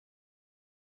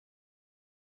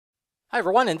Hi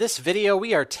everyone, in this video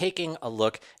we are taking a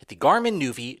look at the Garmin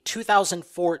nuvi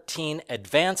 2014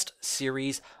 Advanced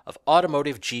Series of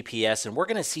Automotive GPS, and we're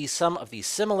going to see some of the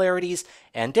similarities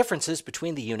and differences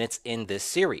between the units in this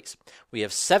series. We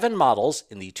have 7 models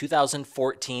in the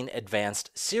 2014 Advanced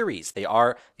Series. They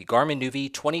are the Garmin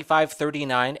nuvi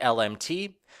 2539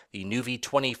 LMT, the nuvi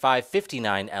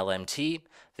 2559 LMT,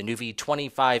 the nuvi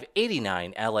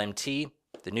 2589 LMT,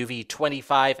 the nuvi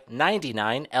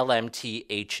 2599 LMT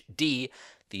HD,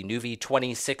 the nuvi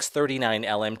 2639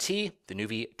 LMT, the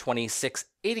nuvi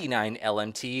 2689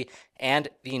 LMT, and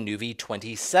the nuvi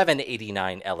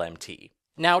 2789 LMT.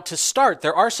 Now, to start,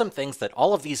 there are some things that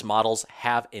all of these models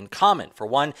have in common. For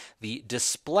one, the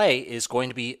display is going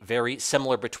to be very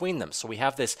similar between them. So we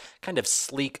have this kind of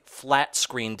sleek, flat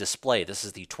screen display. This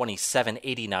is the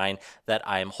 2789 that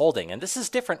I am holding. And this is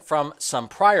different from some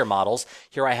prior models.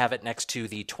 Here I have it next to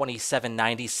the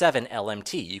 2797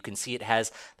 LMT. You can see it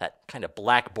has that kind of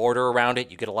black border around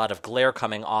it. You get a lot of glare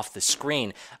coming off the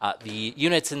screen. The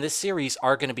units in this series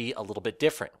are going to be a little bit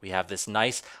different. We have this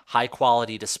nice,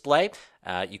 high-quality display.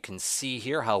 You can see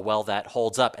here how well that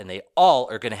holds up, and they all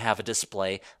are going to have a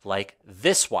display like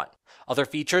this one. Other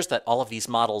features that all of these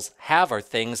models have are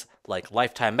things like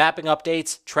lifetime mapping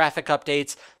updates, traffic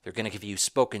updates. They're going to give you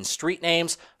spoken street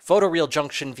names, photoreal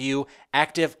junction view,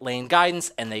 active lane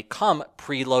guidance, and they come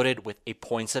preloaded with a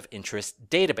points of interest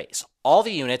database. All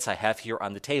the units I have here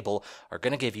on the table are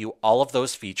going to give you all of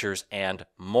those features and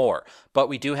more. But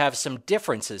we do have some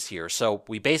differences here. So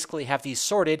we basically have these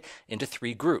sorted into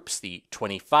 3 groups: the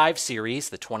 25 series,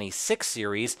 the 26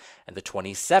 series, and the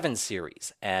 27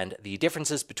 series. And the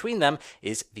differences between them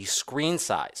is the screen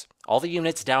size. All the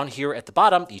units down here at the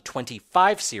bottom, the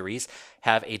 25 series,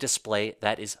 have a display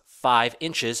that is 5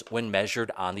 inches when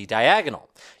measured on the diagonal.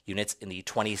 Units in the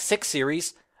 26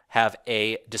 series have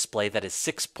a display that is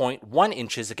 6.1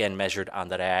 inches, again measured on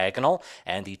the diagonal,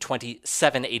 and the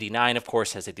 2789, of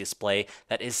course, has a display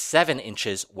that is 7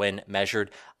 inches when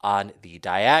measured on the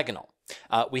diagonal.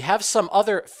 We have some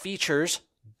other features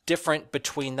different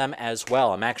between them as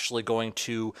well. I'm actually going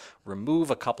to remove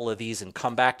a couple of these and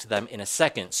come back to them in a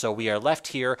second. So we are left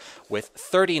here with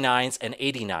 39s and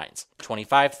 89s,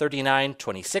 2539,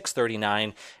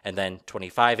 2639, and then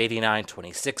 2589,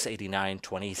 2689,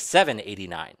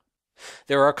 2789.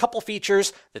 There are a couple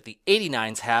features that the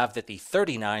 89s have that the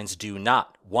 39s do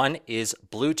not. One is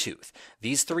Bluetooth.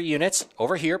 These 3 units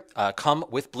over here come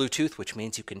with Bluetooth, which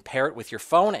means you can pair it with your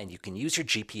phone and you can use your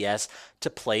GPS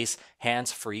to place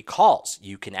hands-free calls.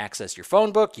 You can access your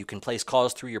phone book, you can place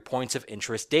calls through your points of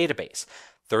interest database.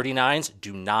 39s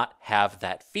do not have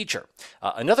that feature.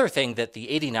 Another thing that the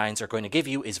 89s are going to give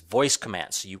you is voice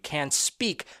commands. So you can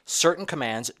speak certain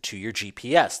commands to your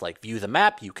GPS, like view the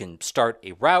map, you can start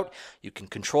a route, you can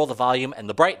control the volume and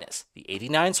the brightness. The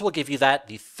 89s will give you that,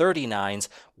 the 39s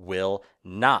will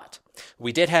not.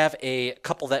 We did have a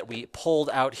couple that we pulled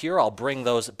out here. I'll bring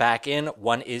those back in.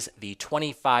 One is the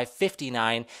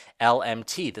 2559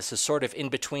 LMT. This is sort of in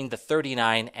between the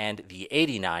 39 and the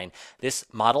 89. This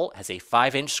model has a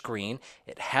 5-inch screen.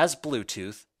 It has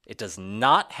Bluetooth. It does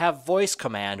not have voice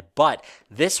command, but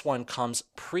this one comes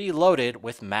preloaded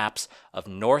with maps of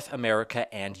North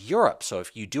America and Europe. So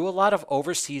if you do a lot of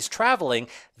overseas traveling,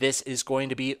 this is going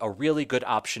to be a really good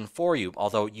option for you.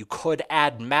 Although you could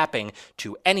add mapping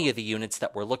to any of the units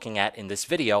that we're looking at in this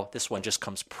video, this one just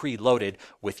comes preloaded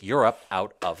with Europe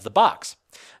out of the box.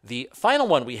 The final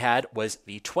one we had was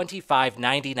the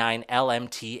 2599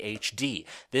 LMT HD.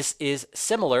 This is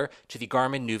similar to the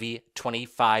Garmin nuvi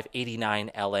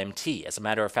 2589 LMT. As a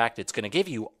matter of fact, it's going to give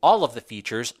you all of the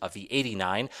features of the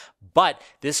 89, but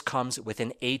this comes with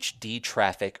an HD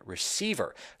traffic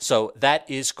receiver. So that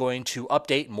is going to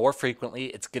update more frequently.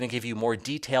 It's going to give you more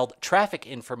detailed traffic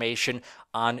information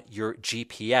on your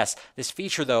GPS. This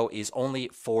feature, though, is only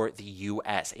for the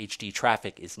US. HD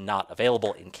traffic is not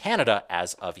available in Canada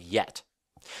as of yet.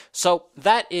 So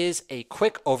that is a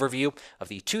quick overview of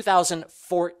the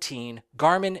 2014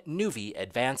 Garmin nuvi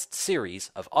Advanced Series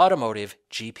of Automotive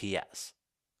GPS.